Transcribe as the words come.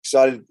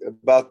excited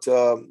about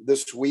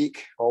this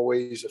week.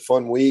 Always a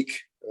fun week,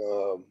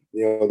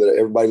 that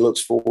everybody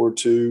looks forward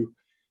to,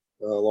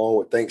 along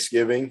with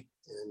Thanksgiving.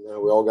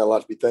 And we all got a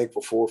lot to be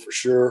thankful for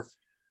sure.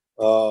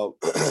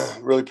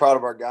 Really proud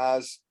of our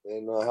guys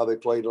and how they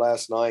played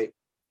last night.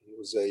 It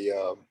was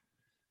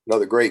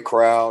another great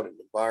crowd and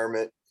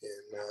environment,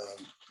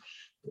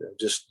 and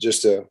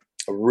just a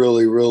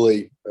really,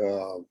 really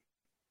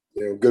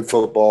good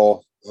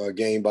football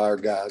game by our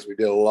guys. We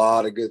did a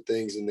lot of good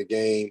things in the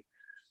game.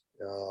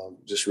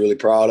 Just really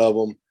proud of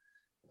them.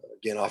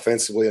 Again,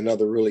 offensively,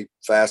 another really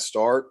fast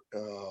start,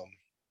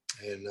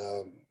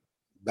 and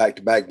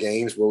back-to-back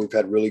games where we've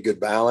had really good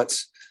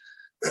balance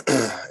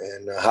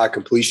and high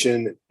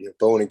completion,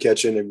 throwing and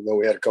catching. Even though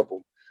we had a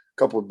couple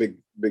of big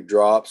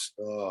drops,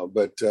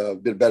 but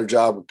did a better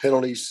job with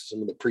penalties.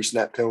 Some of the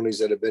pre-snap penalties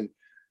that have been,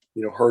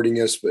 hurting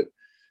us, but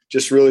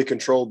just really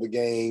controlled the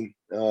game.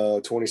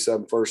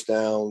 27 first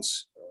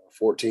downs,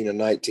 14 and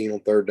 19 on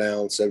third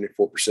down,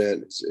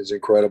 74% is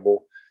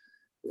incredible.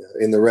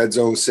 In the red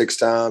zone 6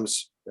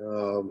 times,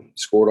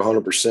 scored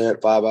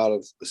 100%, 5 out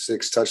of the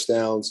 6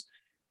 touchdowns.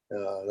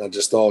 And I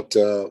just thought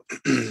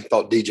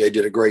DJ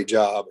did a great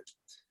job,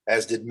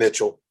 as did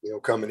Mitchell,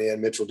 coming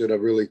in. Mitchell did a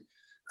really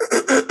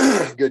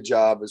good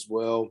job as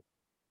well.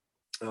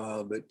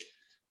 But,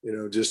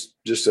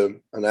 just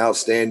an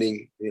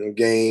outstanding,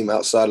 game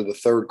outside of the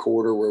third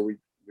quarter where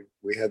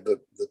we had the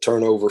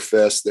turnover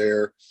fest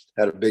there,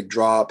 had a big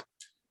drop,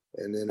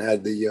 and then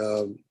had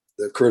the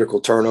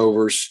critical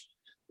turnovers,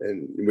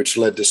 and which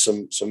led to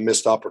some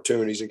missed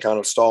opportunities and kind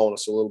of stalling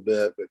us a little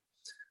bit. But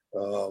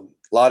a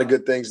lot of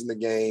good things in the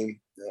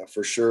game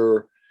for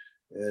sure.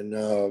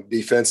 And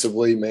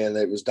defensively, man,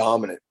 it was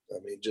dominant. I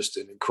mean, just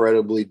an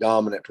incredibly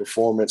dominant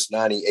performance,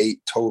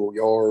 98 total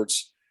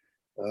yards,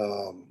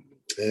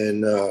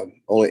 and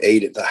only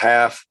 8 at the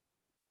half,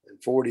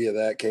 and 40 of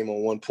that came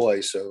on one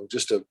play. So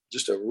just a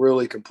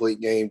really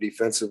complete game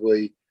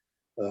defensively.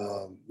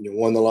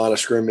 Won the line of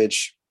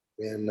scrimmage.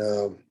 And,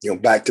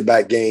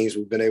 back-to-back games,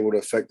 we've been able to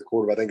affect the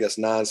quarterback. I think that's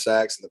 9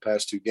 sacks in the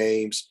past 2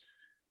 games.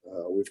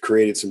 We've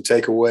created some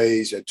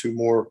takeaways, had 2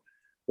 more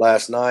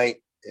last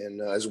night,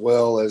 and as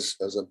well as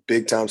a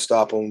big-time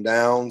stop on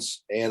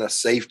downs and a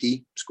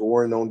safety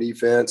scoring on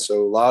defense.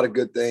 So a lot of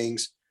good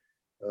things.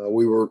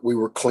 We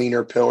were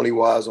cleaner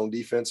penalty-wise on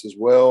defense as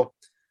well.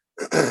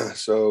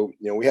 So,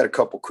 we had a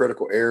couple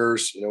critical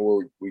errors,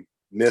 where we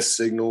missed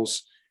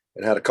signals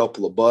and had a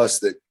couple of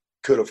busts that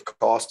could have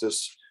cost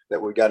us,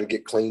 that we got to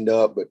get cleaned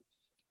up. But,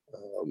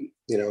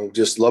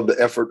 just love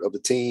the effort of the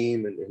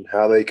team and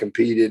how they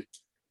competed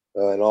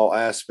in all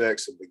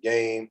aspects of the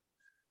game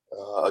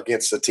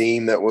against a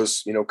team that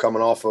was,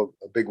 coming off of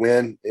a big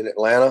win in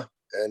Atlanta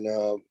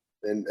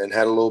and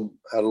had a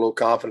little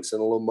confidence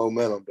and a little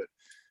momentum. But,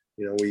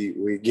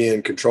 we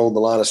again controlled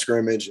the line of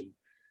scrimmage and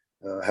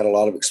had a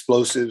lot of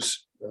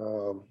explosives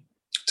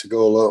to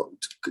go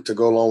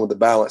along with the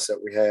balance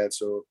that we had.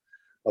 So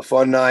a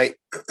fun night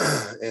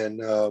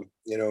and,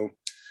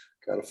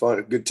 kind of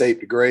fun, good tape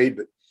to grade,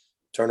 but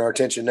turn our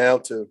attention now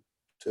to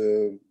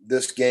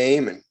this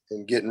game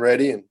and getting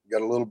ready, and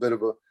got a little bit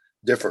of a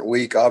different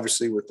week,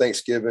 obviously, with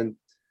Thanksgiving,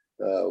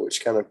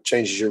 which kind of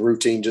changes your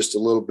routine just a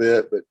little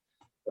bit, but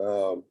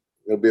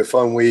it'll be a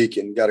fun week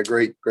and got a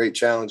great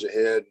challenge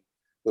ahead.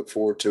 Look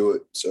forward to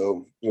it.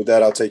 So with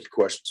that, I'll take your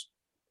questions.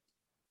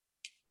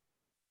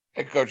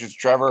 Hey, Coach, it's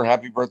Trevor.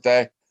 Happy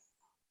birthday.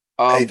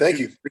 Hey, thank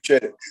you.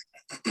 Appreciate it.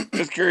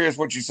 Just curious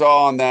what you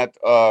saw on that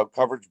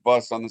coverage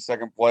bust on the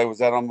second play. Was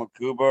that on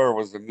Makuba, or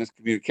was there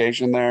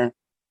miscommunication there?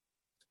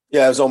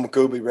 Yeah, it was on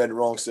Makuba. He read the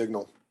wrong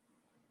signal.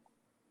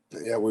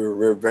 Yeah, we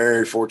were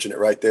very fortunate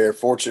right there.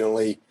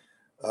 Fortunately,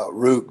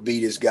 Rook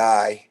beat his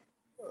guy.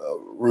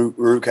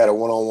 Rook had a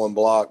one-on-one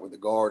block with the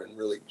guard and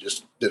really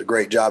just did a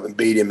great job and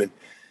beat him. And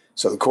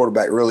so the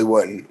quarterback really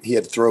wasn't. He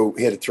had to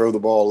throw the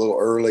ball a little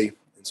early,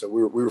 and so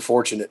we were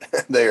fortunate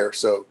there.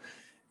 So,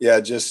 yeah,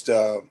 just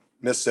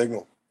missed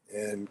signal.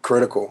 And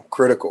critical,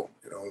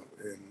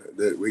 and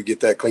that we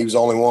get that clean. He was the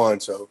only one,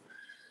 so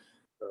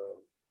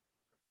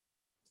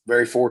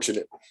very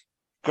fortunate.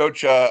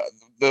 Coach,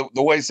 the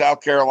way South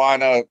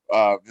Carolina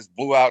just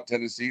blew out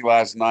Tennessee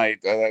last night,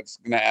 that's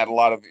going to add a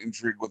lot of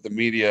intrigue with the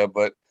media.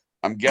 But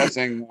I'm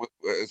guessing,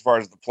 as far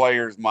as the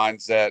players'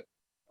 mindset,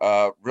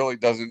 really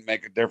doesn't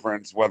make a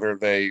difference whether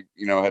they,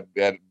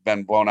 had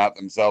been blown out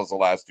themselves the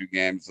last 2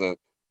 games.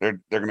 They're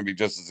going to be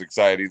just as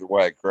excited either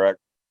way, correct?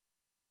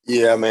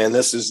 Yeah, man,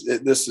 this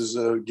is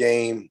a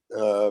game.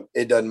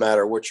 It doesn't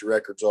matter what your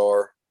records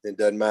are. It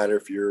doesn't matter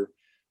if you're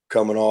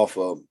coming off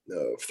of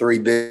 3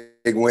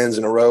 big wins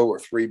in a row or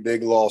 3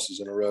 big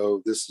losses in a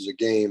row. This is a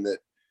game that,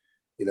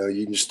 you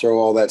can just throw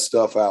all that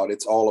stuff out.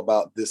 It's all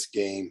about this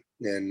game,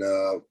 and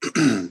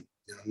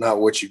not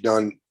what you've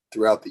done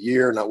throughout the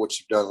year, not what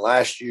you've done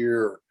last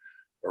year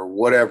or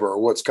whatever, or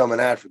what's coming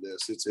after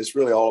this. It's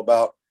really all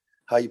about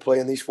how you play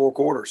in these 4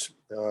 quarters.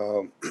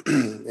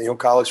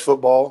 College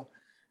football,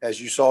 as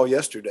you saw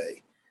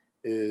yesterday,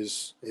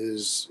 is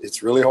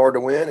it's really hard to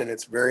win, and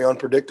it's very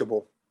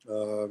unpredictable.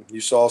 You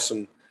saw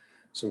some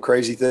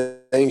crazy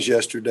things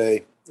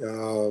yesterday,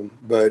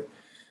 but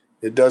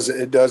it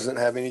doesn't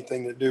have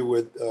anything to do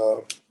with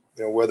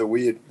whether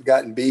we had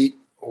gotten beat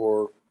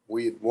or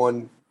we had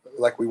won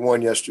like we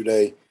won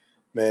yesterday.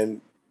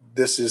 Man,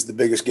 this is the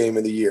biggest game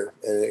of the year,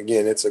 and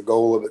again, it's a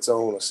goal of its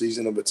own, a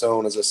season of its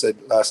own, as I said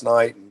last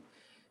night, and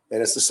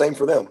it's the same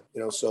for them.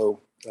 So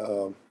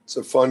it's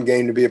a fun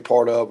game to be a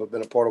part of. I've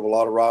been a part of a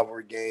lot of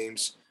rivalry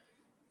games.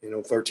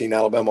 13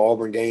 Alabama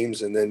Auburn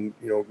games, and then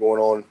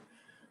going on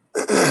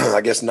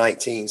I guess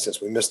 19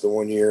 since we missed the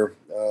 1 year,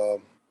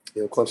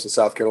 Clemson,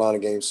 South Carolina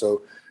game.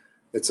 So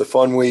it's a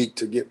fun week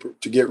to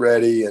get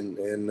ready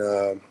and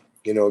a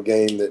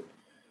game that,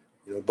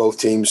 both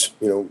teams,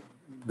 going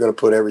to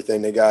put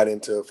everything they got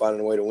into finding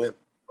a way to win.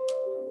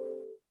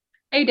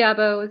 Hey,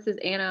 Dabo, this is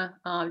Anna.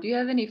 Do you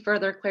have any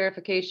further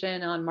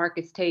clarification on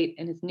Marcus Tate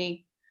and his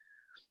knee?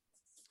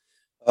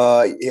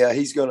 Yeah,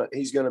 he's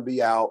gonna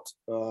be out.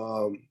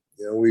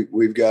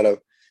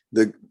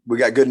 We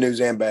got good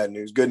news and bad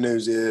news. Good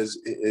news is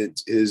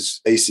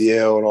his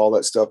ACL and all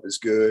that stuff is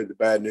good. The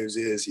bad news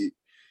is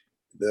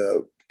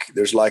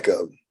there's like I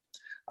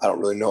don't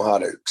really know how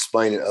to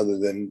explain it other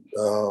than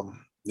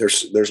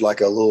there's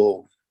like a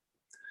little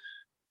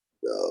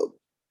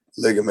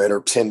ligament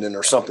or tendon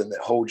or something that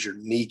holds your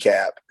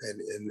kneecap,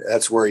 and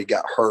that's where he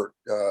got hurt.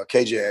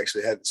 KJ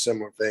actually had a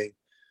similar thing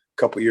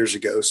a couple of years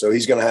ago, so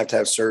he's going to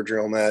have surgery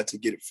on that to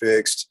get it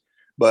fixed.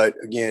 But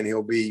again,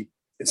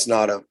 it's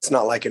not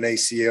like an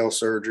ACL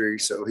surgery,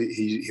 so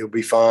he'll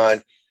be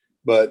fine.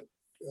 But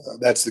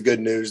that's the good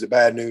news. The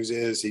bad news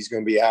is he's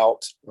going to be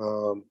out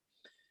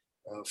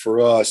for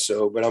us.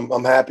 So, but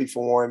I'm happy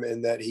for him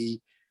in that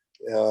he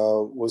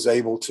was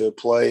able to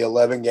play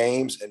 11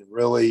 games and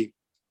really,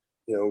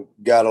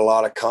 got a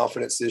lot of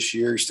confidence this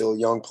year. He's still a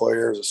young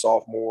player as a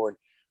sophomore and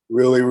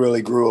really,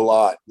 really grew a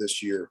lot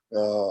this year.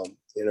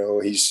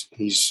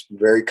 He's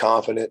very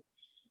confident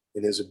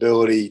in his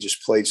ability. He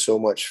just played so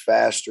much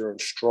faster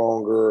and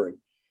stronger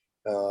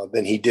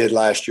than he did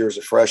last year as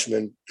a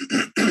freshman.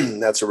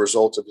 That's a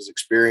result of his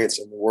experience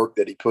and the work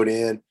that he put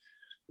in.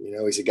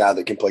 He's a guy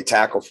that can play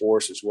tackle for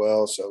us as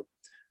well. So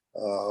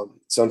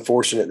it's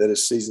unfortunate that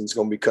his season's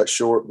going to be cut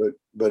short,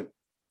 but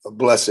a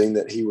blessing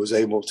that he was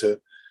able to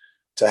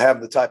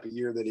have the type of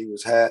year that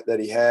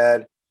he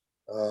had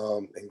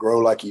and grow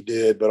like he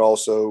did. But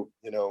also,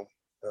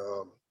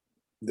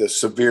 the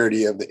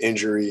severity of the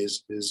injury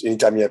is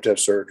anytime you have to have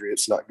surgery,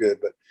 it's not good,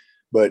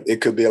 but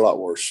it could be a lot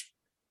worse.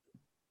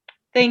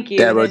 Thank you.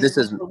 Dabo, this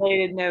is a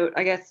related note,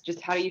 I guess.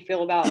 Just how do you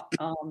feel about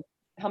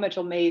how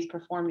Mitchell Mays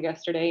performed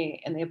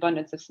yesterday and the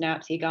abundance of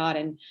snaps he got?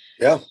 And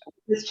yeah, does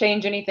this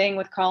change anything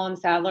with Colin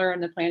Sadler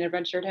and the plan to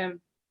redshirt him?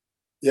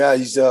 Yeah,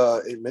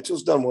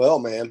 Mitchell's done well,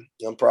 man.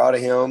 I'm proud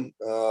of him.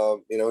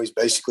 He's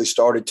basically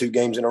started 2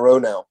 games in a row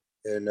now,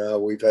 and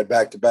we've had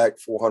back-to-back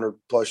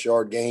 400-plus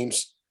yard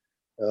games.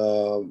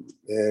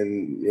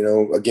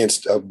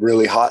 Against a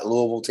really hot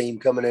Louisville team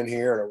coming in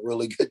here and a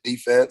really good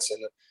defense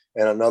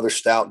and another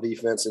stout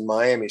defense in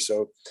Miami.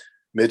 So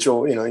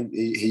Mitchell,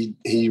 he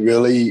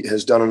really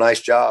has done a nice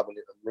job, and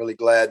I'm really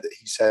glad that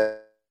he's had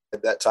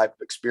that type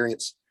of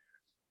experience.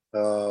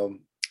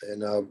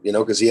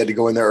 Because he had to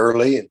go in there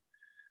early and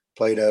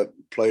played a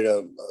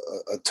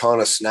ton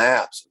of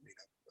snaps.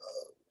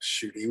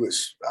 He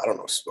was, I don't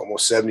know,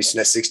 almost 70,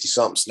 60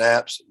 something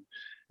snaps. And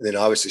then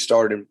obviously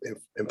started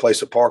in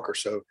place of Parker.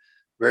 So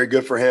very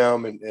good for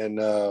him. And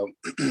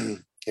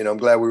I'm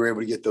glad we were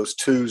able to get those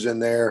 2s in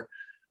there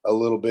a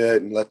little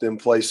bit and let them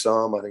play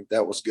some. I think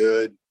that was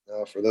good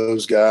for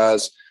those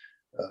guys.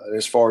 And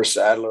as far as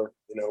Sadler,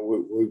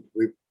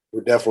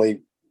 we're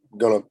definitely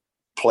going to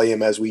play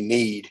him as we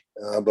need,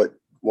 but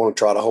want to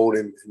try to hold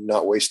him and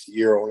not waste a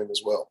year on him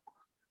as well.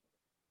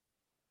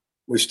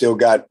 I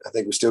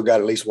think we still got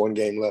at least 1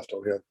 game left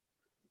on him.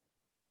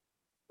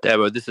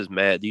 Dabo, this is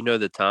Matt. Do you know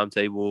the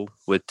timetable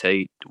with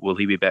Tate? Will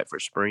he be back for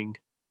spring?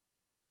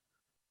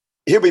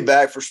 He'll be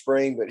back for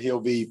spring, but he'll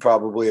be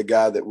probably a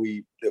guy that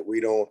we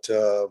don't.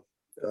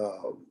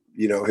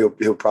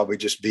 He'll probably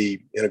just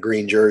be in a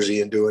green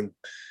jersey and doing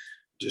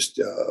just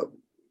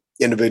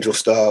individual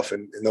stuff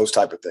and those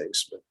type of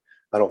things. But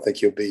I don't think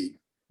he'll be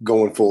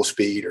going full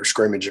speed or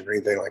scrimmaging or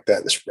anything like that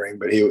in the spring.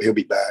 But he'll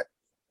be back.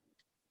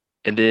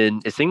 And then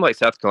it seemed like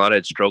South Carolina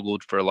had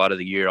struggled for a lot of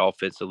the year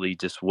offensively.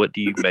 Just what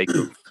do you make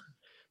of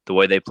the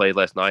way they played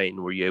last night,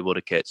 and were you able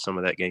to catch some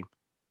of that game?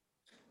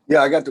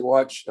 Yeah, I got to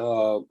watch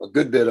a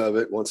good bit of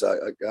it once I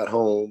got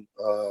home,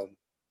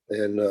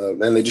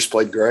 and they just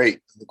played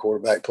great. The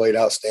quarterback played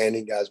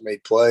outstanding. Guys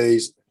made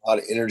plays, a lot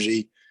of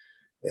energy,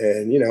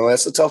 and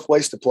that's a tough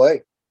place to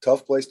play.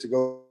 Tough place to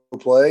go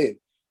play. And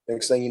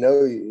next thing you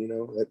know,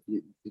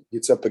 it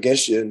gets up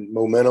against you, and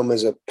momentum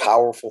is a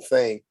powerful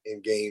thing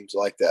in games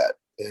like that.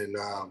 And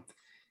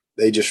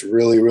they just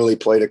really, really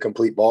played a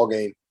complete ball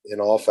game in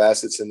all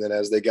facets. And then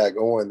as they got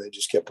going, they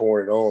just kept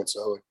pouring it on.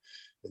 So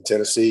in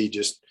Tennessee,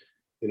 just,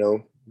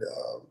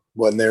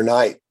 wasn't their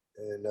night.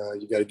 And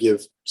you got to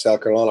give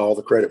South Carolina all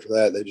the credit for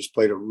that. They just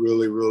played a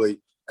really, really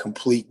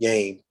complete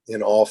game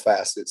in all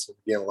facets. And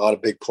again, a lot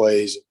of big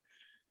plays,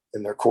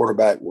 and their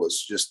quarterback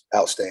was just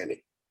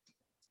outstanding.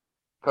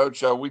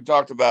 Coach, we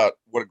talked about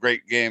what a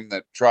great game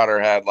that Trotter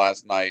had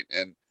last night,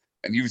 and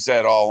you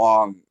said all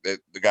along that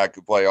the guy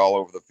could play all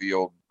over the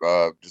field,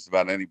 just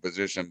about any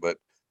position. But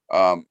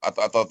I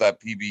thought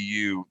that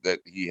PBU that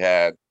he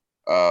had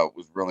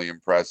was really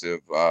impressive.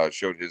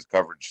 Showed his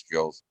coverage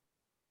skills.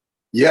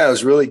 Yeah, it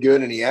was really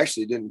good, and he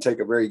actually didn't take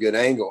a very good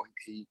angle.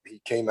 He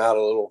came out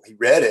a little. He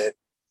read it,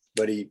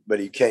 but he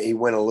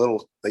went a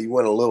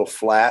little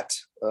flat,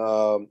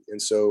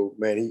 and so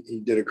man, he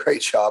did a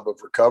great job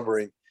of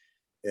recovering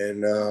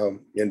and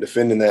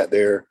defending that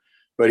there.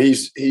 But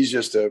he's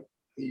a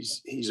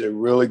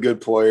really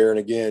good player, and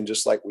again,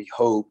 just like we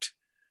hoped,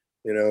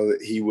 that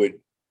he would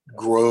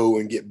grow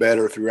and get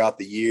better throughout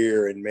the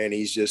year. And man,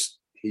 he's just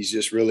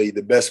really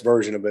the best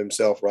version of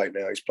himself right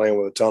now. He's playing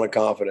with a ton of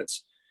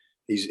confidence.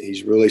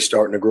 He's really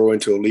starting to grow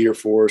into a leader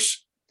for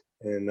us.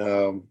 And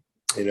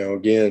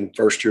again,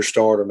 first year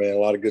starter, man, a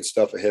lot of good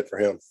stuff ahead for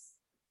him.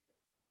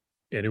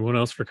 Anyone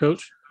else for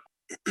Coach?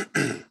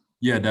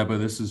 Yeah, Debo,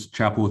 this is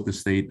Chapel with the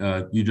State.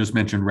 You just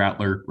mentioned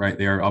Rattler right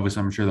there.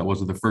 Obviously, I'm sure that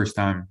wasn't the first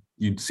time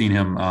you'd seen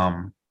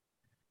him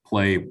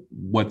play.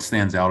 What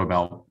stands out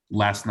about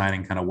last night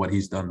and kind of what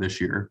he's done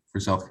this year for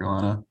South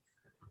Carolina?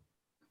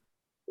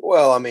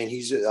 Well, I mean,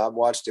 I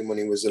watched him when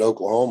he was at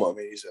Oklahoma. I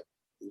mean, he's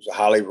a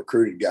highly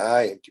recruited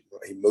guy, and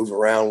he moves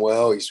around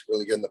well. He's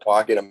really good in the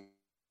pocket. I mean,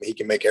 he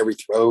can make every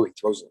throw. He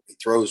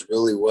throws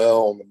really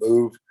well on the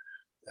move,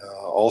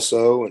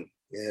 also, and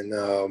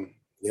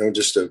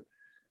just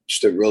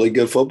a really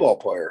good football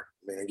player.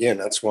 I mean, again,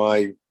 that's why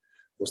he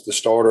was the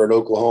starter at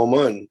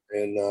Oklahoma,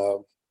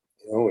 and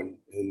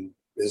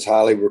as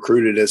highly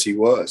recruited as he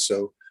was.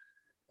 So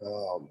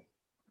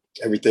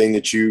everything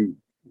that you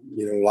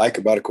like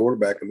about a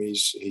quarterback. I mean,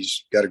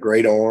 he's got a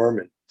great arm,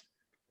 and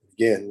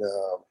again,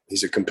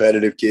 he's a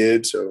competitive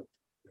kid. So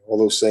all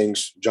those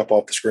things jump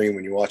off the screen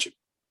when you watch it.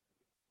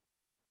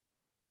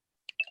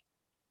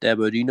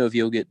 Dabo, do you know if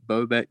you'll get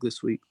Bo back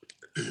this week?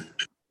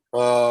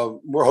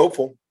 We're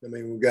hopeful. I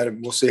mean,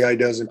 we'll see how he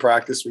does in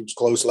practice. We was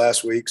close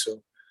last week,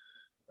 so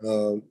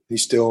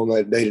he's still in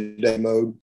that day-to-day mode.